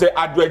friend say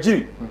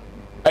Addo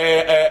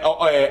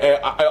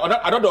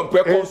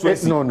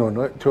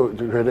No. To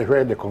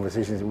hear the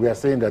conversations, we are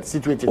saying that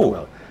situated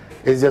well.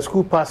 Is the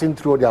school passing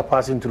through or they are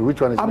passing through?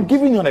 Which one is I'm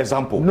giving you an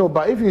example. No,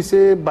 but if you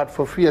say, but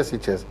for free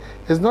SHS,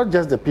 it's not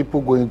just the people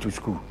going to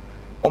school.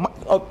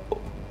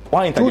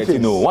 Why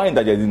interjecting? No, why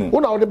interjecting? No. Who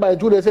now they buy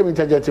 2 days same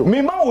interjecting?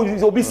 Me man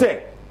will be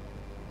say,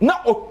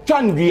 na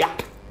ochandia,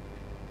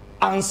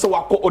 and so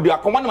I the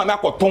command my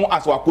ton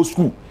as I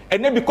school,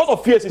 and then because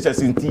of free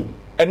SHS in T,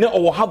 and then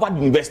over Harvard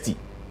University.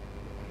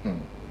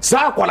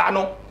 Sa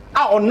kwalano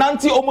on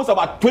 90 almost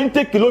about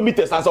 20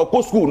 kilometers as I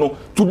go school no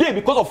today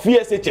because of free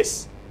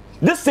SHS.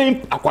 This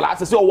same akwala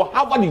say over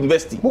Harvard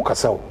University. Who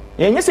kasa?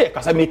 Yenye say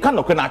kasa me kan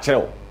no na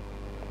kire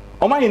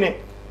o. Ma yene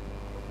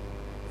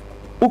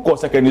who go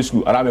secondary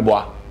school ara me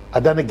boa.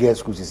 Adane girls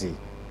school see.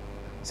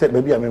 Said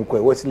maybe I'm in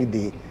Wesley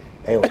Day.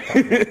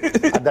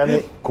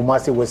 Adane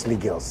Kumasi Wesley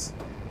girls.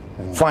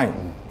 Fine.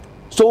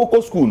 So we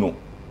go school no.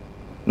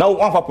 Now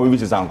one for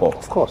provisions and go.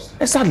 Of course.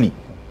 Exactly.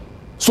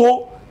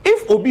 So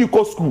if Obi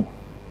go school,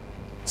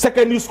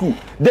 secondary school,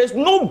 there's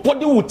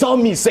nobody who will tell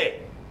me say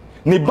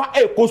Niba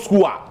go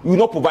school you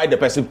not provide the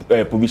person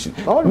provision.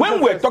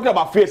 When we're talking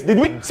about face, did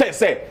we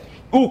say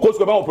who goes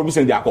to about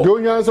provision they are called?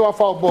 Don't you answer our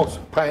box?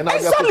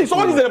 Exactly. So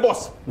what is in the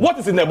box? What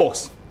is in the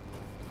box?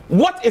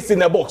 What is in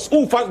the box?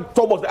 Who first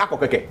talk about the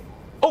akokeke?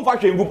 Who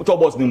first talk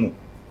about nimu?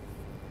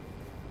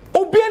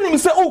 Obi eni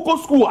say go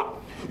school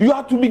you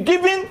have to be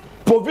given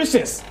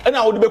provisions and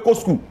I would be go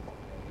school.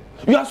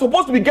 You are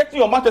supposed to be getting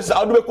your matters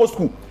out of the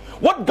school.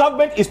 What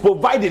government is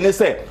providing, they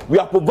say, we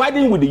are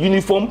providing with the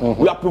uniform,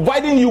 we are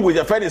providing you with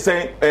your friend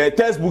saying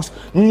textbooks.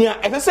 Nia,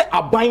 as I say,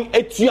 abang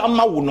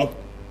etiyama wuno.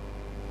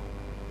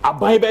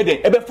 Abang beden,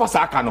 ebe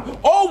fasa kano.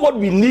 All what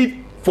we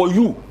need for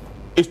you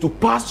is to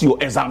pass your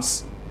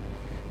exams,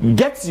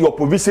 get your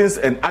provisions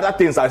and other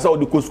things. I saw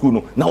the school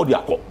no, now they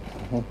are called.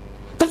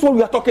 That's what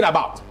we are talking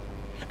about.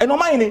 And on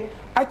my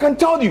I can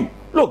tell you,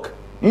 look,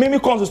 Mimi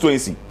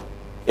constituency,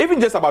 even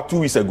just about 2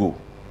 weeks ago,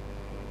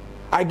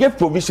 I gave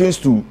provisions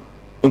to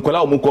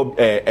Nkola Omoko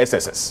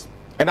SSS.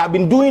 And I've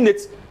been doing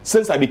it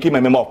since I became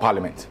a member of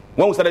parliament.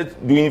 When we started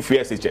doing free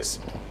SHS.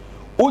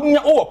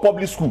 Onya or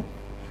public school,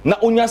 na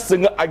onya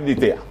single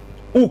agitator,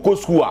 who go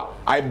school,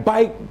 I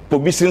buy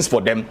provisions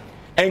for them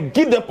and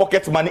give them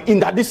pocket money.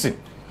 In addition,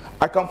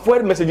 I can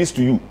forward messages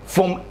to you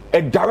from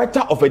a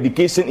director of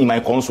education in my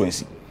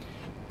constituency,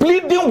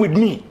 pleading with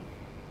me.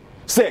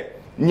 Say,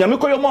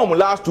 Nyamiko Yomam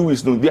last 2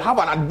 weeks, they have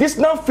an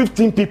additional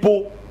 15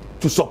 people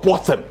to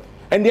support them.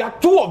 And there are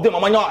 2 of them,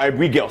 Amanya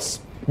Ivory girls.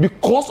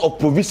 Because of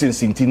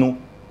provisions in Tino,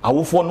 I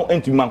will follow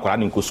into man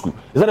in school.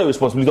 Is that a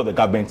responsibility of the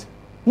government?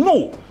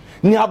 No.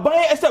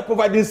 Nearby except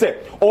providing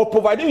or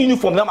providing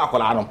uniform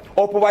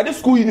or providing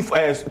school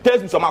uniform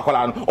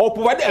or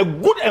providing a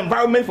good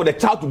environment for the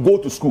child to go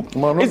to school.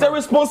 It's a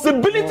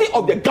responsibility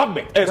of the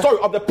government,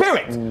 of the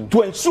parent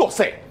to ensure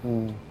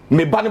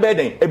me ban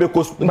beden ebe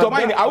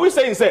I will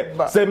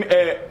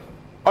say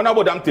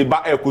honorable damte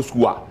ba e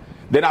school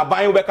then I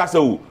buy we ka say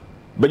o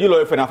be you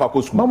lawyer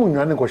for school mamu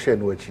nwane ko share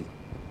no achi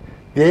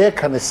they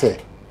can say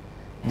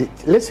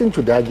listen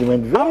to the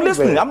argument I'm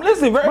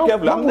listening very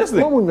carefully. I'm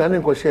listening. Mamu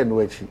nwane ko share no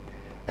achi.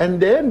 And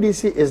the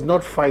NDC is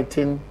not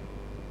fighting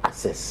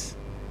access.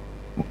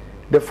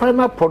 The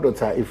final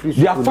product are if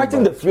they are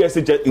fighting the free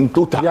SHS in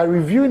total. They are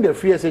reviewing the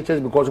free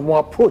SHS because more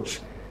approach,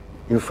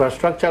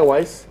 infrastructure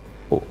wise,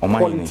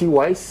 quality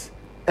wise,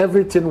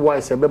 everything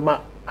wise.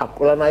 Remember,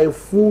 a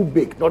full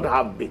bake, not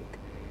half baked.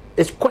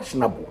 It's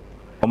questionable.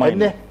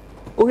 And then,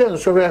 we are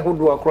sorry who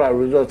do acquire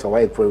results of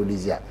white for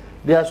this year.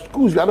 There are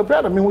schools. I don't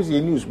know who's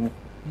in news.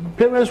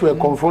 Parents were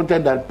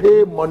confronted that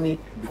pay money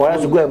for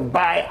us to go and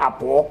buy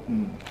apple.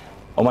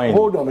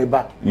 Hold on me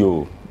back.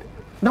 Yo.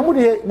 Now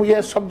we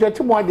are subject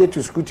to more day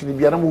to scrutiny.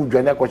 We are not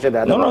joining a question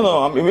that.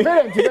 No. I mean,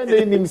 parents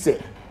even say,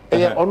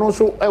 and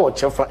also I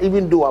was chefa.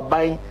 Even though I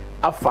buying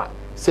afa,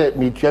 say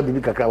me to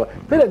baby kakra.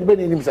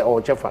 Parents even say oh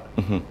chefa.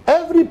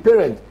 Every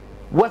parent,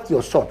 what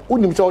your sort?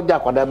 Unim say oda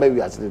kwada me we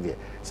asile there.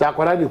 Say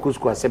akwada dey go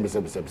school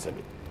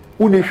sebi.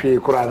 Uni hwe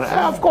kura.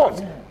 Of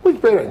course,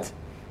 which parent?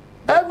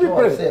 Every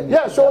parent.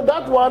 Yeah. So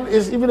that one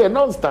is even a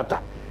non-starter.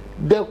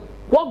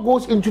 What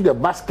goes into the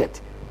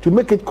basket to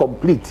make it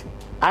complete,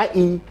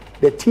 i.e.,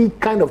 the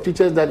kind of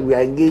teachers that we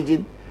are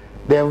engaging,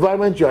 the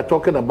environment you are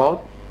talking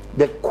about,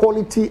 the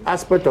quality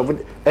aspect of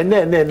it, and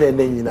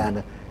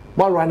then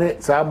more run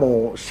it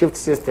some shift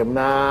system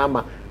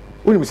na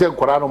we say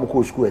Quran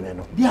no school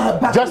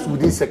just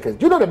within seconds.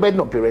 You know the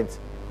burden of parents,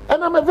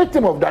 and I'm a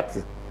victim of that.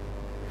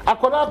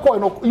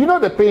 You know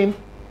the pain.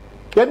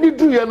 You need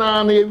to you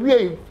na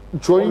we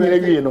join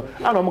you know.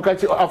 And I'm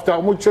catch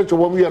after much church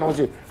one we and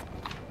say,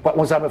 but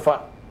once I'm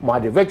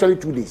virtually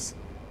 2 days.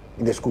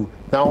 In the school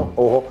now,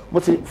 or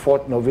what's it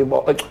 4th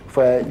November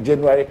for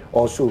January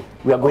or so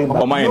we are going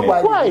back.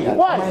 Why?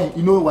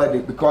 You know why?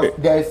 Because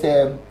there's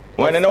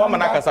when no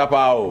one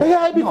kasapa.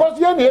 Yeah, because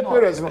you are the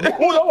parents. A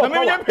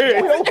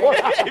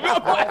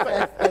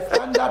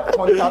standard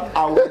contact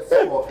hours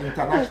for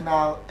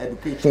international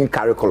education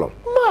curriculum.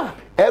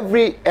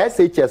 Every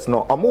SHS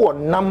no, a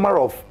number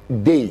of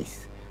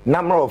days,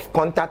 number of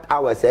contact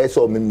hours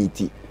so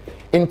meeting.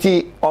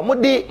 Inti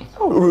omode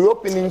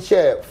reopening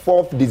share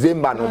 4th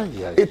December no.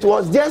 It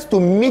was just to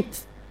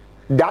meet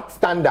that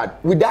standard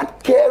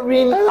without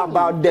caring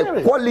about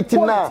the quality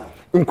now.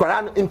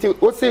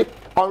 Inti also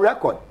on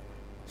record,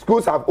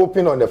 schools have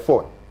opened on the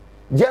 4th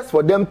just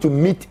for them to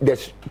meet the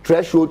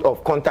threshold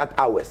of contact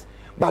hours,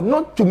 but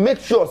not to make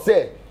sure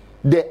say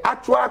the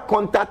actual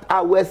contact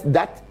hours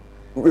that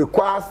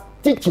requires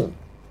teaching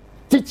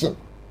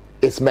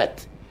is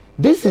met.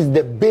 This is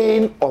the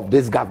bane of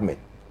this government.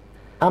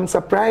 I'm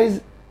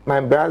surprised my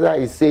brother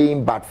is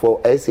saying, but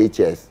for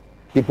SHS,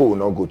 people will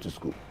not go to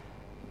school.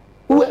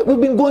 We've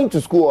been going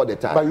to school all the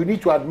time. But you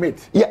need to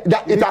admit. Yeah,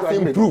 that it has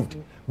improved.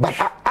 But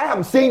I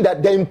am saying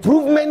that the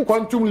improvement...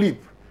 Quantum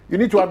leap. You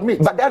need to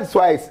admit. But that's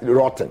why it's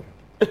rotten.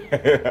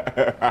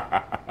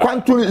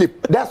 Quantum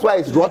leap. That's why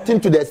it's rotten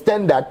to the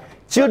extent that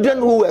children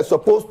who were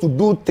supposed to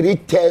do 3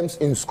 terms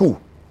in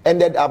school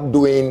ended up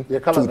doing 2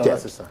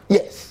 terms.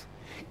 Yes.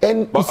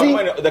 And but you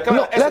see, the kind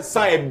of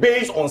exercise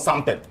based on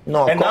something.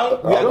 No, and now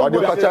we are not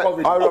Rebecca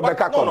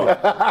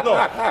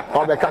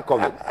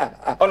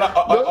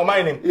COVID. On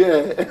my name.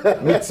 Yeah.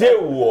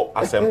 Mitiewo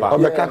asempa.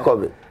 Rebecca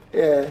COVID.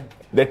 Yeah.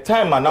 The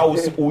time and now we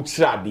see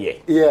ultra there.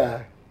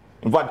 Yeah.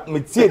 But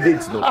mitie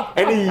dates no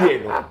any year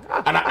no.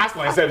 And I ask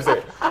myself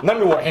say, na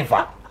me what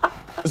infa.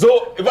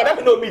 So if I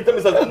never know me tell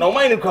me say no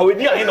my name can we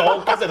dey in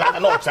all classes that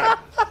not chat.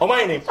 On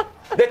my name.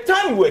 The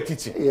time you were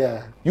teaching,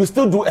 you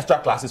still do extra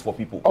classes for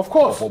people. Of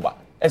course.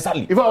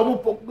 Exactly. If I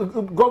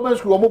government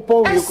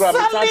school,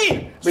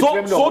 exactly.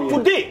 So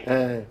today,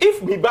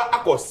 if me back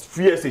across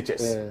free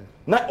SHS,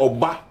 na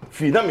oba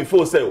free na me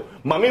feel say,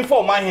 mami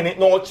for my hand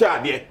no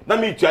child there, na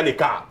me try the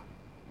car.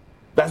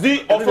 Does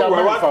he also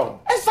warrant?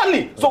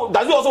 Exactly. So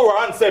does he also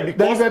warrant say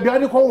because those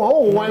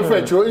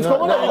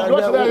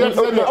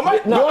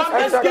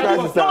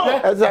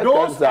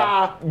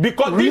are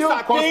because these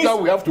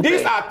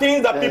are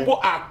things that people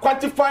are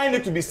quantifying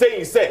it to be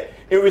saying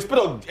in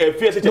respect of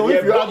FSH. No.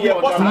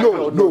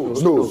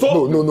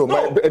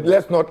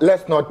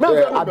 Let's not.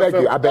 I beg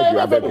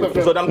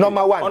you. So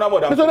number one,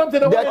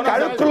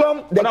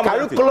 the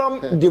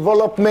curriculum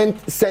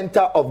development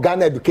center of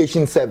Ghana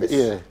Education Service.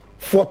 Yeah.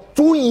 For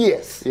 2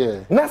 years,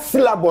 na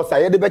syllabus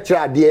I had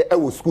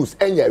the schools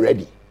and you're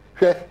ready.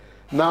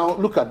 Now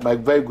look at my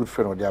very good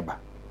friend Odiaba.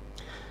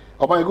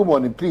 Oh my good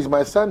morning, please.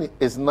 My son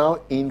is now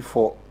in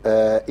for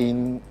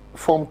in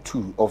Form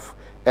 2 of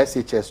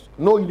SHS.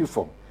 No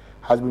uniform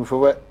has been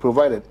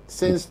provided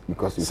since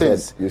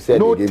you said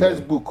no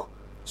textbook.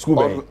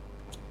 School.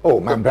 Oh,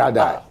 my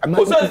brother. I'm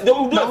telling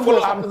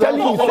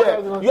you,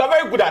 sir. You are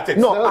very good at it.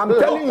 No, I'm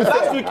telling you,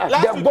 last week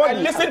I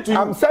listened to you.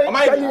 I'm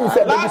telling you,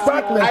 sir. The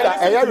department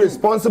are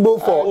responsible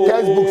for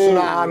textbooks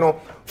now.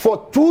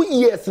 For 2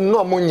 years,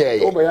 no money.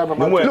 Look,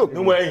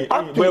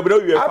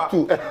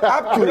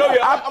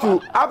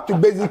 up to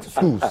basic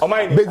schools.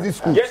 Basic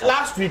schools. Yes,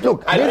 last week.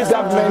 Look, this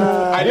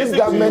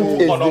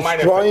government is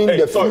destroying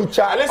the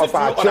future of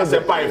our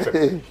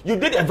children. You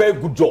did a very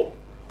good job.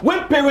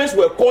 When parents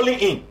were calling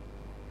in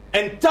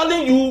and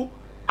telling you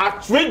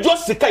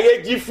outrageous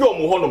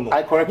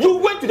I correct you.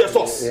 Went to the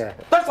source. Yeah.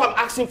 That's why I'm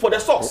asking for the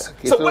source.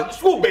 Okay, so what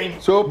school being?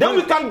 Then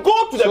we can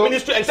go to the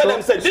ministry and tell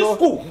them, say, this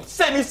school,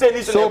 say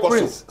this.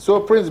 So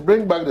Prince,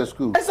 bring back the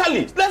school.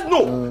 Exactly. Let's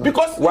know.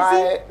 Because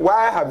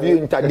why have you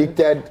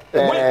interdicted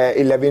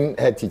 11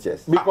 head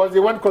teachers? Because they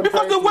went contrary.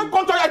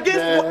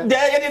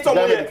 Against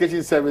the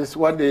Education Service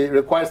when they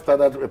require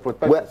standard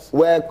report.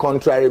 Where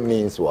contrary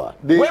means what?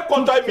 Where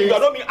contrary means you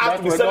don't mean asked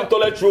to be selling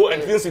toilet roll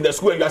and things in the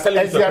school and you are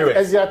selling to the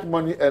parents.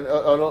 Money and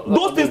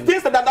those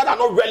things that are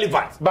not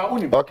relevant.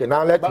 Okay,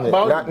 now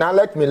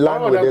let me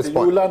land with this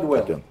point. You land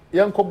well.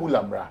 Yanko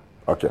Bulambra.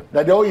 Okay.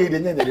 That the only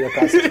thing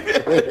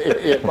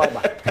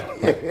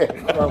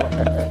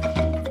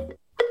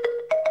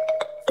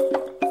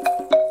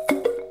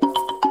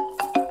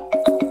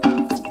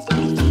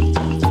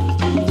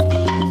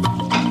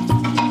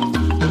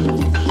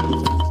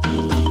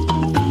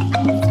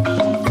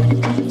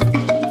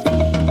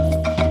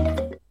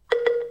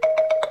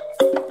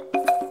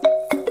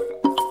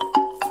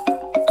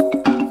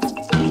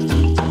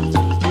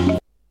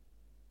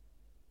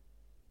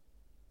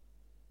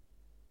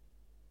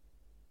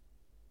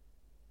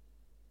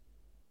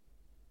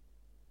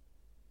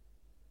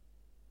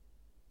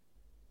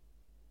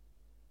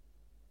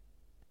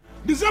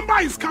December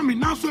is coming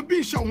now, so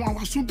be sure one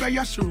was super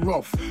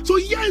rough. So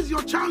here's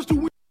your chance to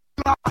win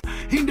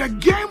in the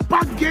Game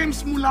Pack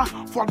Games Mula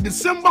for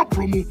December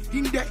promo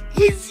in the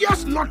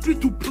easiest lottery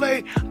to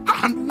play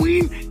and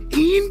win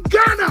in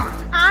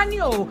Ghana.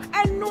 Annual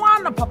and no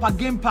one Papa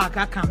Game Pack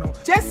Akano.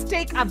 Just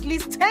take at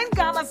least 10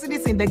 Ghana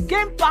cedis in the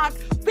Game Pack,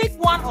 pick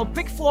 1 or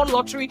pick 4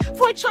 lottery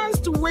for a chance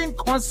to win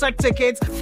concert tickets.